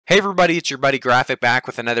Hey everybody, it's your buddy Graphic back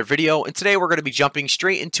with another video, and today we're going to be jumping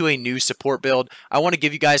straight into a new support build. I want to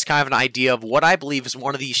give you guys kind of an idea of what I believe is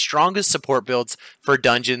one of the strongest support builds for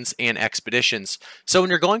dungeons and expeditions. So when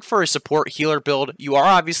you're going for a support healer build, you are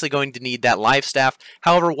obviously going to need that lifestaff.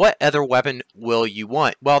 However, what other weapon will you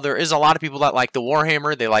want? Well, there is a lot of people that like the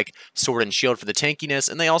Warhammer, they like Sword and Shield for the tankiness,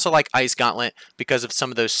 and they also like Ice Gauntlet because of some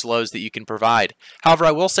of those slows that you can provide. However,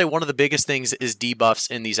 I will say one of the biggest things is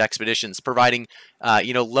debuffs in these expeditions, providing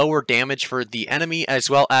lower damage for the enemy, as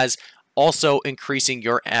well as also increasing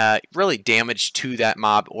your really damage to that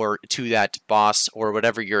mob or to that boss or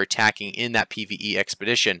whatever you're attacking in that PvE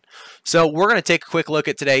expedition. So we're going to take a quick look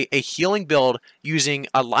at today a healing build using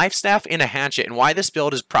a lifestaff and a hatchet, and why this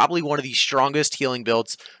build is probably one of the strongest healing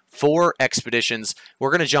builds for expeditions. We're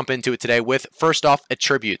going to jump into it today with, first off,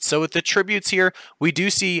 attributes. So with the attributes here, we do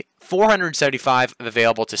see 475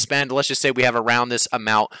 available to spend. Let's just say we have around this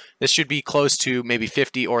amount. This should be close to maybe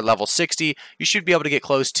 50 or level 60. You should be able to get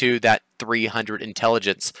close to that 300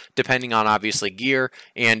 intelligence, depending on obviously gear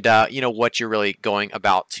and what you're really going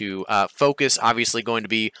about to focus. Obviously going to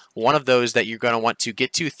be one of those that you're going to want to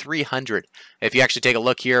get to 300. If you actually take a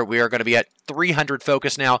look here, we are going to be at 300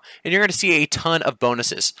 focus now, and you're going to see a ton of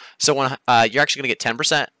bonuses. So when you're actually going to get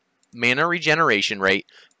 10% mana regeneration rate,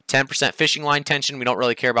 10% fishing line tension. We don't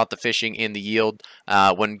really care about the fishing and the yield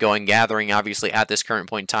when going gathering, obviously, at this current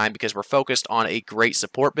point in time, because we're focused on a great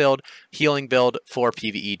support build, healing build for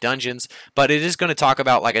PvE dungeons. But it is going to talk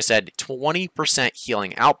about, like I said, 20%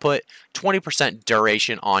 healing output, 20%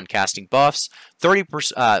 duration on casting buffs,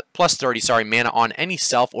 30% plus 30, mana on any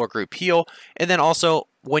self or group heal, and then also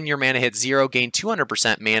when your mana hits 0, gain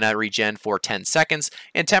 200% mana regen for 10 seconds,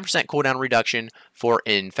 and 10% cooldown reduction for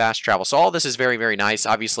in fast travel. So all this is very, very nice.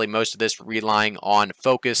 Obviously, most of this relying on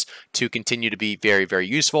focus to continue to be very, very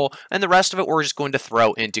useful. And the rest of it, we're just going to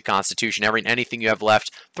throw into Constitution. Anything you have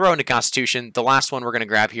left, throw into Constitution. The last one we're going to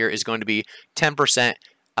grab here is going to be 10%,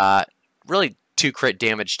 really 2 crit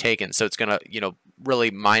damage taken. So it's going to,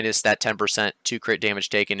 really minus that 10% 2 crit damage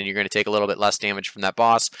taken, and you're going to take a little bit less damage from that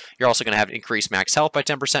boss. You're also going to have increased max health by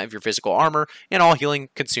 10% of your physical armor, and all healing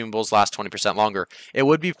consumables last 20% longer. It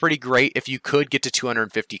would be pretty great if you could get to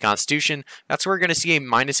 250 Constitution. That's where we're going to see a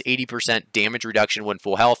minus 80% damage reduction when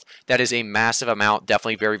full health. That is a massive amount,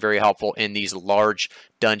 definitely very, very helpful in these large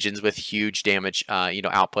dungeons with huge damage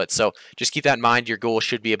output. So just keep that in mind. Your goal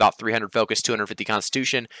should be about 300 focus, 250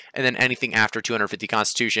 Constitution, and then anything after 250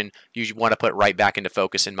 Constitution you want to put right back into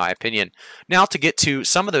focus, in my opinion. Now to get to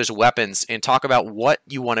some of those weapons and talk about what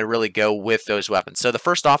you want to really go with those weapons. So the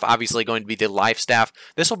first off, obviously going to be the lifestaff.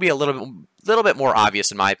 This will be a little bit more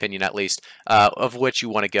obvious, in my opinion at least, of which you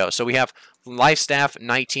want to go. So we have lifestaff,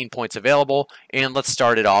 19 points available, and let's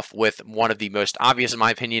start it off with one of the most obvious, in my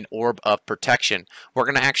opinion, Orb of Protection. We're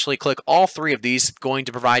going to actually click all 3 of these, going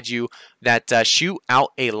to provide you that shoot out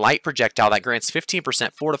a light projectile that grants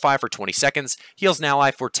 15% fortify for 20 seconds, heals an ally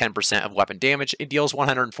for 10% of weapon damage, and deals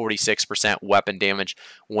 146% weapon damage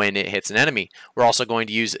when it hits an enemy. We're also going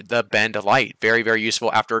to use the Bend Light, very, very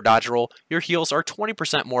useful after a dodge roll. Your heals are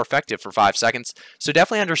 20% more effective for 5 seconds, so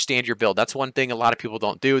definitely understand your build. That's one thing a lot of people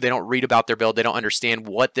don't do. They don't read about their build, they don't understand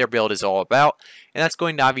what their build is all about, and that's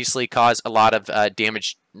going to obviously cause a lot of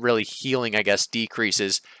damage, really healing, I guess,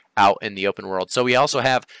 decreases out in the open world. So we also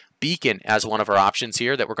have Beacon as one of our options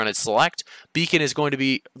here that we're going to select. Beacon is going to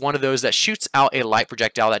be one of those that shoots out a light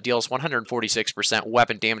projectile that deals 146%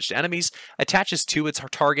 weapon damage to enemies, attaches to its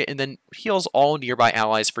target, and then heals all nearby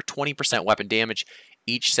allies for 20% weapon damage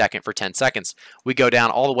each second for 10 seconds. We go down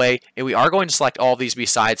all the way, and we are going to select all of these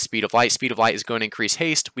besides Speed of Light. Speed of Light is going to increase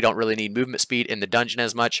haste. We don't really need movement speed in the dungeon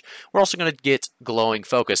as much. We're also going to get Glowing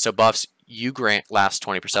Focus, so buffs you grant last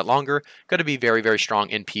 20% longer. Going to be very, very strong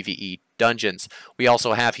in PvE dungeons. We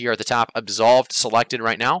also have here at the top Absolved selected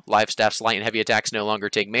right now. Lifestaff's light and heavy attacks no longer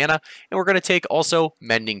take mana, and we're going to take also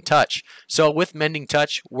Mending Touch. So with Mending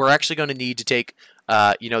Touch, we're actually going to need to take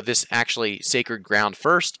this actually Sacred Ground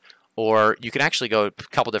first, or you can actually go a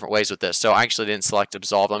couple different ways with this. So I actually didn't select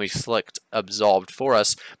Absolved. Let me select Absolved for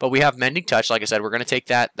us. But we have Mending Touch. Like I said, we're going to take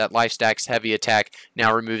that Lifestaff's heavy attack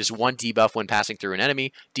now removes 1 debuff when passing through an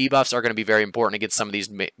enemy. Debuffs are going to be very important against some of these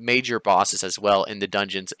major bosses as well in the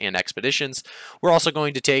dungeons and expeditions. We're also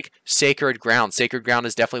going to take Sacred Ground. Sacred Ground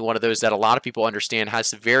is definitely one of those that a lot of people understand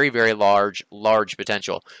has very, very large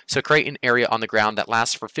potential. So create an area on the ground that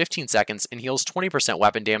lasts for 15 seconds and heals 20%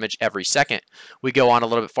 weapon damage every second. We go on a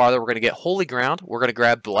little bit farther. We're going to get Holy Ground. We're going to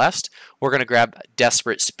grab Blessed. We're going to grab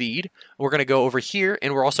Desperate Speed. We're going to go over here,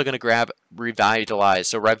 and we're also going to grab Revitalize.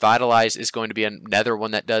 So Revitalize is going to be another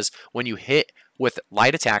one that does, when you hit with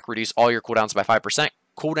light attack, reduce all your cooldowns by 5%.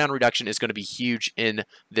 cooldown reduction is going to be huge in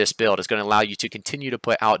this build. It's going to allow you to continue to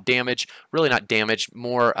put out damage, really not damage,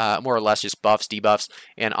 more or less just buffs, debuffs,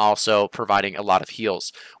 and also providing a lot of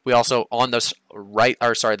heals. We also, on this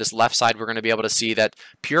this left side, we're going to be able to see that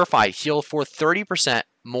Purify heal for 30%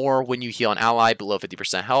 more when you heal an ally below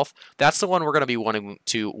 50% health. That's the one we're going to be wanting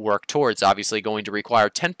to work towards. Obviously going to require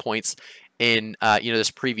 10 points in this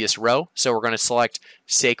previous row. So we're going to select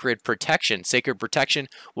Sacred Protection. Sacred Protection,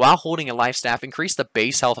 while holding a life staff, increase the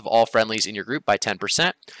base health of all friendlies in your group by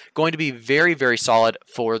 10%. Going to be very, very solid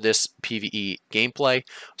for this PvE gameplay.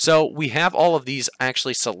 So we have all of these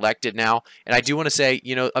actually selected now, and I do want to say,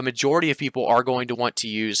 a majority of people are going to want to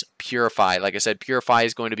use Purify. Like I said, Purify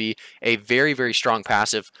is going to be a very, very strong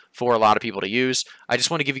passive for a lot of people to use. I just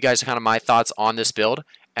want to give you guys kind of my thoughts on this build.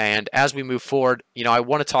 And as we move forward, I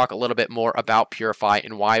want to talk a little bit more about Purify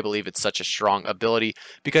and why I believe it's such a strong ability,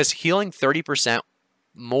 because healing 30%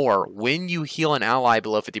 more when you heal an ally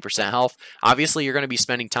below 50% health, obviously you're going to be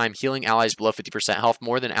spending time healing allies below 50% health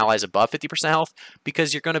more than allies above 50% health,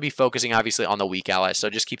 because you're going to be focusing obviously on the weak allies. So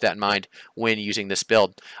just keep that in mind when using this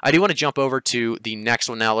build. I do want to jump over to the next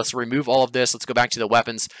one now. Let's remove all of this. Let's go back to the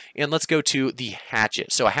weapons and let's go to the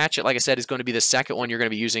hatchet. So a hatchet, like I said, is going to be the second one you're going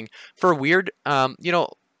to be using for weird,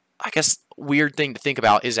 I guess weird thing to think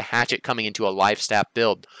about is a hatchet coming into a lifestaff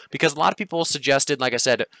build, because a lot of people suggested, like I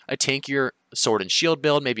said, a tankier sword and shield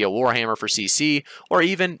build, maybe a warhammer for CC, or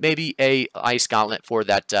even maybe a ice gauntlet for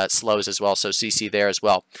that slows as well, so CC there as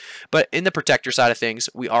well. But in the protector side of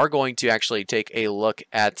things, we are going to actually take a look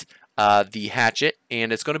at the hatchet,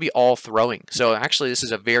 and it's going to be all throwing. So actually this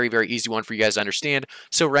is a very, very easy one for you guys to understand.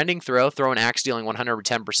 So rending throw an axe dealing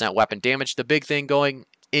 110% weapon damage. The big thing going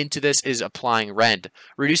into this is applying rend,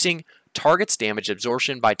 reducing target's damage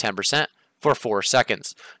absorption by 10% for 4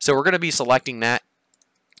 seconds. So we're going to be selecting that,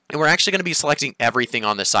 and we're actually going to be selecting everything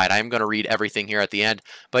on this side. I am going to read everything here at the end,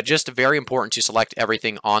 but just very important to select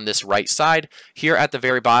everything on this right side. Here at the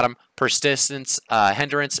very bottom, persistence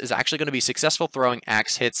hindrance is actually going to be successful throwing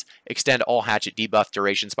axe hits, extend all hatchet debuff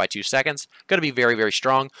durations by 2 seconds. Going to be very, very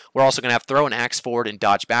strong. We're also going to have throw an axe forward and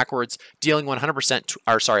dodge backwards, dealing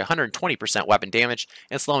 120% weapon damage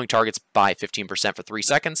and slowing targets by 15% for 3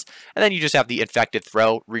 seconds. And then you just have the infected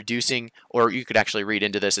throw, reducing, or you could actually read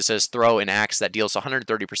into this. It says throw an axe that deals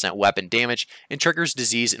 130% weapon damage and triggers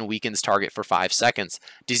disease and weakens target for 5 seconds.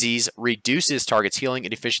 Disease reduces target's healing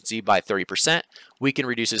and efficiency by 30%. Weaken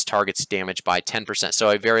reduces target's damage by 10%.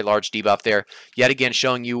 So a very large debuff there. Yet again,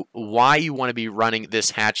 showing you why you want to be running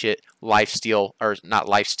this hatchet lifestaff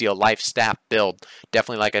build.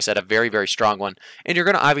 Definitely, like I said, a very, very strong one. And you're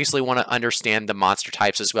going to obviously want to understand the monster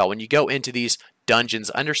types as well. When you go into these dungeons,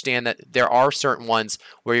 understand that there are certain ones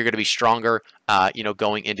where you're going to be stronger,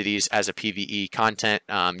 going into these as a PvE content.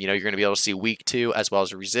 You're going to be able to see weak 2 as well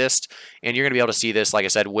as resist, and you're going to be able to see this, like I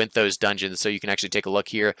said, with those dungeons. So you can actually take a look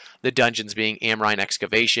here. The dungeons being Amrine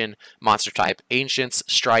Excavation, monster type Ancients,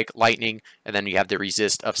 Strike, Lightning, and then you have the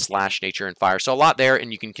resist of Slash, Nature, and Fire. So a lot there,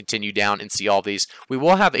 and you can continue down and see all these. We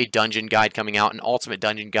will have a dungeon guide coming out, an ultimate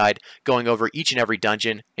dungeon guide, going over each and every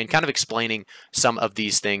dungeon and kind of explaining some of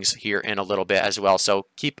these things here in a little bit as well. So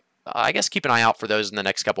keep an eye out for those in the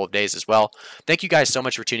next couple of days as well. Thank you guys so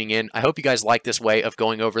much for tuning in. I hope you guys like this way of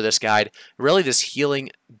going over this guide. Really, this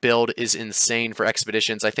healing build is insane for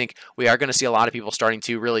expeditions. I think we are going to see a lot of people starting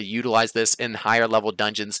to really utilize this in higher level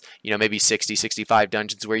dungeons, maybe 60, 65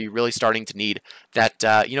 dungeons, where you're really starting to need that,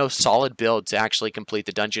 solid build to actually complete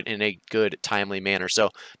the dungeon in a good, timely manner. So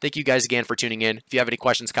thank you guys again for tuning in. If you have any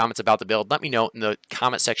questions, comments about the build, let me know in the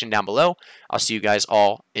comment section down below. I'll see you guys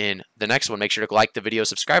all in the next one. Make sure to like the video,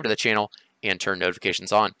 subscribe to the channel, and turn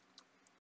notifications on.